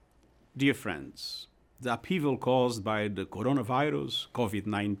Dear friends, the upheaval caused by the coronavirus,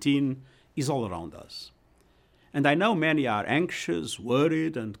 COVID-19, is all around us. And I know many are anxious,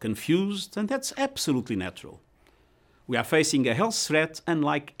 worried, and confused, and that's absolutely natural. We are facing a health threat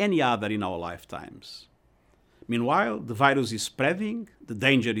unlike any other in our lifetimes. Meanwhile, the virus is spreading, the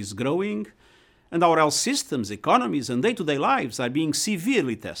danger is growing, and our health systems, economies, and day-to-day lives are being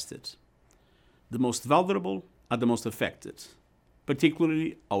severely tested. The most vulnerable are the most affected,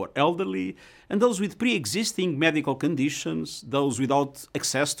 particularly our elderly and those with pre-existing medical conditions, those without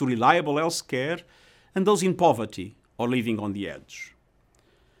access to reliable health care, and those in poverty or living on the edge.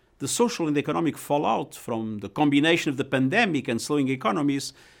 The social and economic fallout from the combination of the pandemic and slowing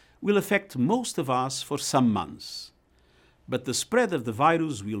economies will affect most of us for some months. But the spread of the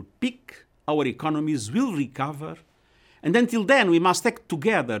virus will peak, our economies will recover, and until then we must act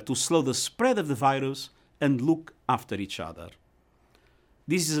together to slow the spread of the virus and look after each other.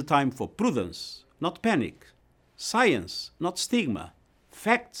 This is a time for prudence, not panic, science, not stigma,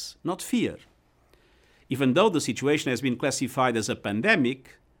 facts, not fear. Even though the situation has been classified as a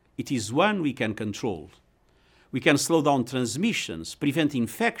pandemic, it is one we can control. We can slow down transmissions, prevent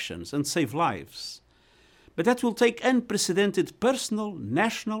infections, and save lives. But that will take unprecedented personal,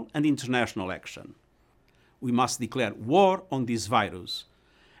 national, and international action. We must declare war on this virus.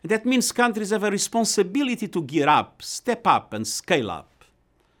 And that means countries have a responsibility to gear up, step up, and scale up.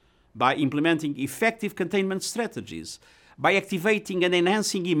 By implementing effective containment strategies, by activating and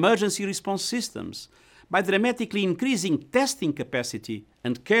enhancing emergency response systems, by dramatically increasing testing capacity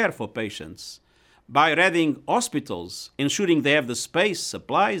and care for patients, by readying hospitals, ensuring they have the space,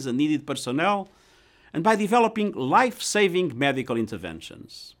 supplies, and needed personnel, and by developing life-saving medical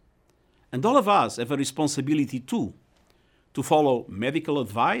interventions. And all of us have a responsibility too, to follow medical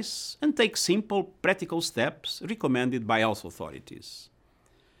advice and take simple, practical steps recommended by health authorities.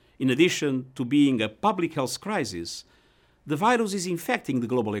 In addition to being a public health crisis, the virus is infecting the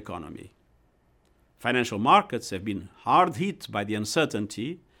global economy. Financial markets have been hard hit by the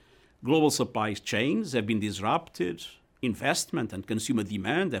uncertainty, global supply chains have been disrupted, investment and consumer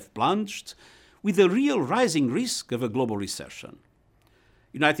demand have plunged, with a real rising risk of a global recession.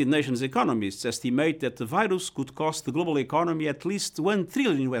 United Nations economists estimate that the virus could cost the global economy at least $1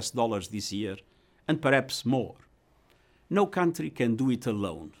 trillion this year, and perhaps more. No country can do it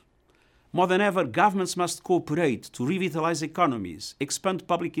alone. More than ever, governments must cooperate to revitalize economies, expand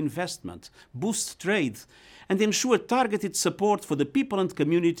public investment, boost trade, and ensure targeted support for the people and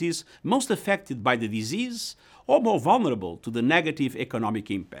communities most affected by the disease or more vulnerable to the negative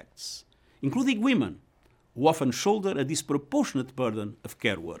economic impacts, including women, who often shoulder a disproportionate burden of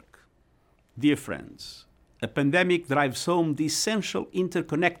care work. Dear friends, a pandemic drives home the essential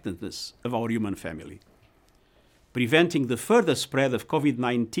interconnectedness of our human family. Preventing the further spread of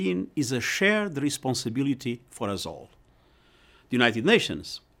COVID-19 is a shared responsibility for us all. The United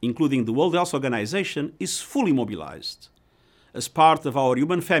Nations, including the World Health Organization, is fully mobilized. As part of our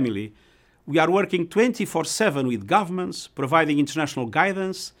human family, we are working 24/7 with governments, providing international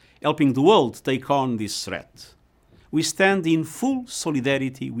guidance, helping the world take on this threat. We stand in full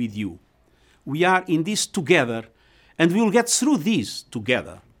solidarity with you. We are in this together, and we will get through this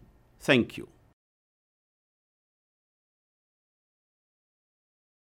together. Thank you.